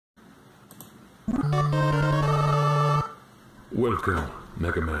Welcome,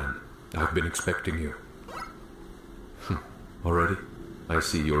 Mega Man. I've been expecting you. Already? I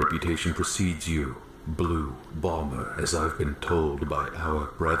see your reputation precedes you, Blue Bomber, as I've been told by our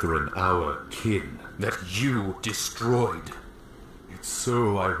brethren, our kin, that you destroyed. It's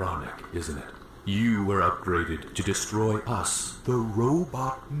so ironic, isn't it? You were upgraded to destroy us, the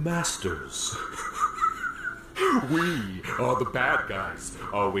Robot Masters. We are the bad guys,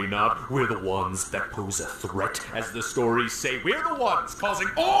 are we not? We're the ones that pose a threat, as the stories say. We're the ones causing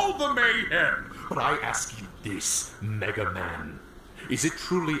all the mayhem. But I ask you this, Mega Man. Is it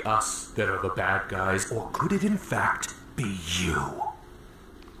truly us that are the bad guys, or could it in fact be you?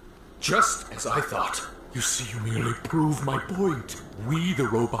 Just as I thought. You see, you merely prove my point. We, the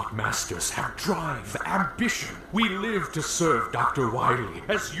Robot Masters, have drive, ambition. We live to serve Dr. Wily,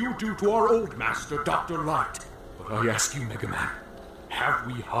 as you do to our old master, Dr. Light. But I ask you, Mega Man, have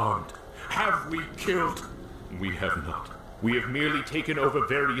we harmed? Have we killed? We have not. We have merely taken over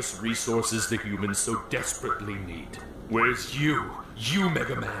various resources the humans so desperately need. Whereas you,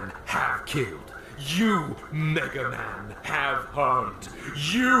 Mega Man, have killed. You, Mega Man, have harmed.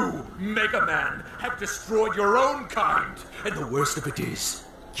 You, Mega Man, have destroyed your own kind. And the worst of it is,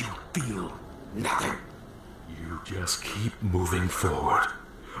 you feel nothing. You just keep moving forward.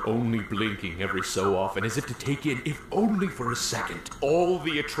 Only blinking every so often as if to take in, if only for a second, all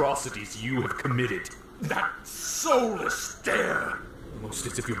the atrocities you have committed. That soulless stare. Almost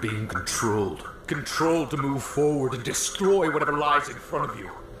as if you're being controlled. Controlled to move forward and destroy whatever lies in front of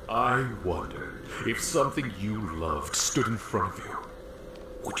you. I wonder if something you loved stood in front of you.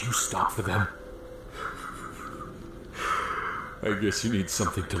 Would you stop for them? I guess you need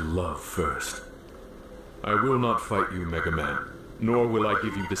something to love first. I will not fight you, Mega Man, nor will I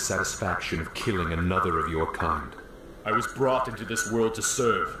give you the satisfaction of killing another of your kind. I was brought into this world to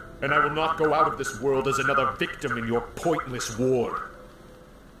serve, and I will not go out of this world as another victim in your pointless war.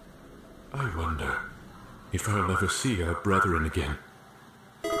 I wonder if I'll ever see our brethren again.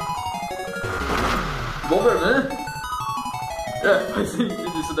 Bom, né? Faz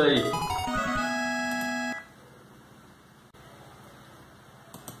sentido isso daí.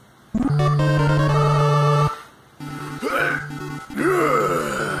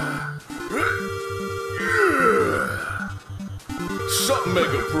 Sup,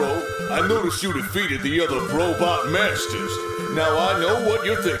 Mega Pro? I noticed you defeated the other Robot Masters. Now I know what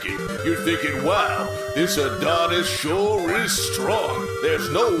you're thinking. You're thinking, wow, this Adonis sure is strong. There's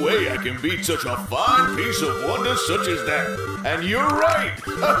no way I can beat such a fine piece of wonder such as that. And you're right.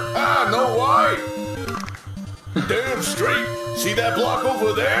 Ha! Know why? Damn straight. See that block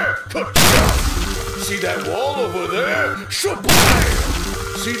over there? Ka-chow! See that wall over there?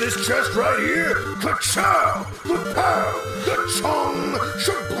 Shablam! See this chest right here? Ka-chow! Ka-pow! Ka-chong!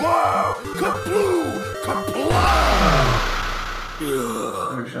 Shablow! Ka-blue! Ka-blow!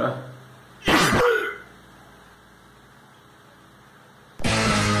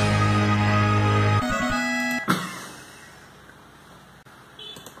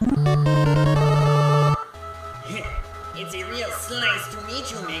 It's a real slice to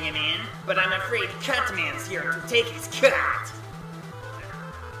meet you, Mega Man, but I'm afraid Cutman's here to take his cut.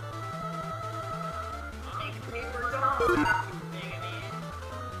 I'll make a paper doll out of you, Mega Man.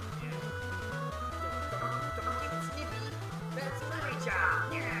 Don't get snippy. That's my job.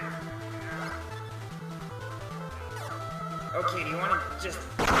 Yeah. Okay, do you want to just...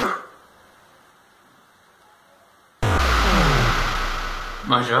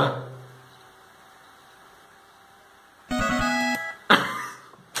 Mas já?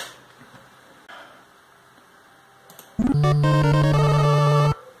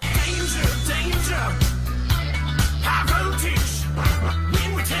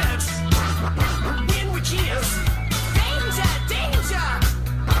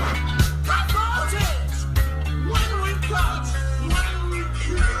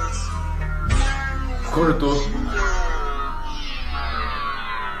 Cortou.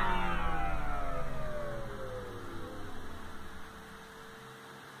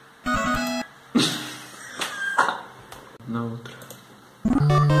 Na outra.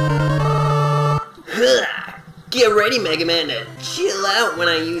 Get ready, Mega Man, to chill out when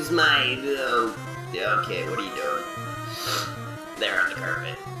I use my... okay, what are you doing? There on the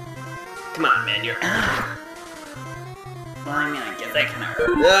carpet. Come on, man, you're... Well, I mean, I guess that kind of hurt.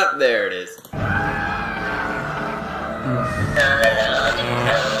 Oh, there it is.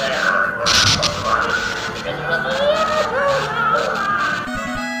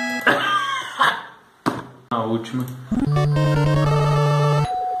 A última.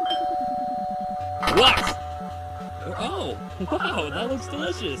 What? Oh, wow, that looks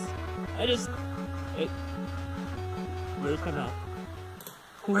delicious. I just Where's my mouth?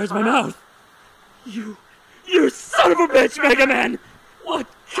 Where's my mouth? You son of a bitch, Mega Man! What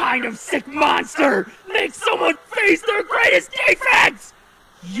kind of sick monster makes someone face their greatest defects?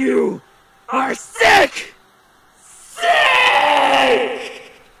 You are sick!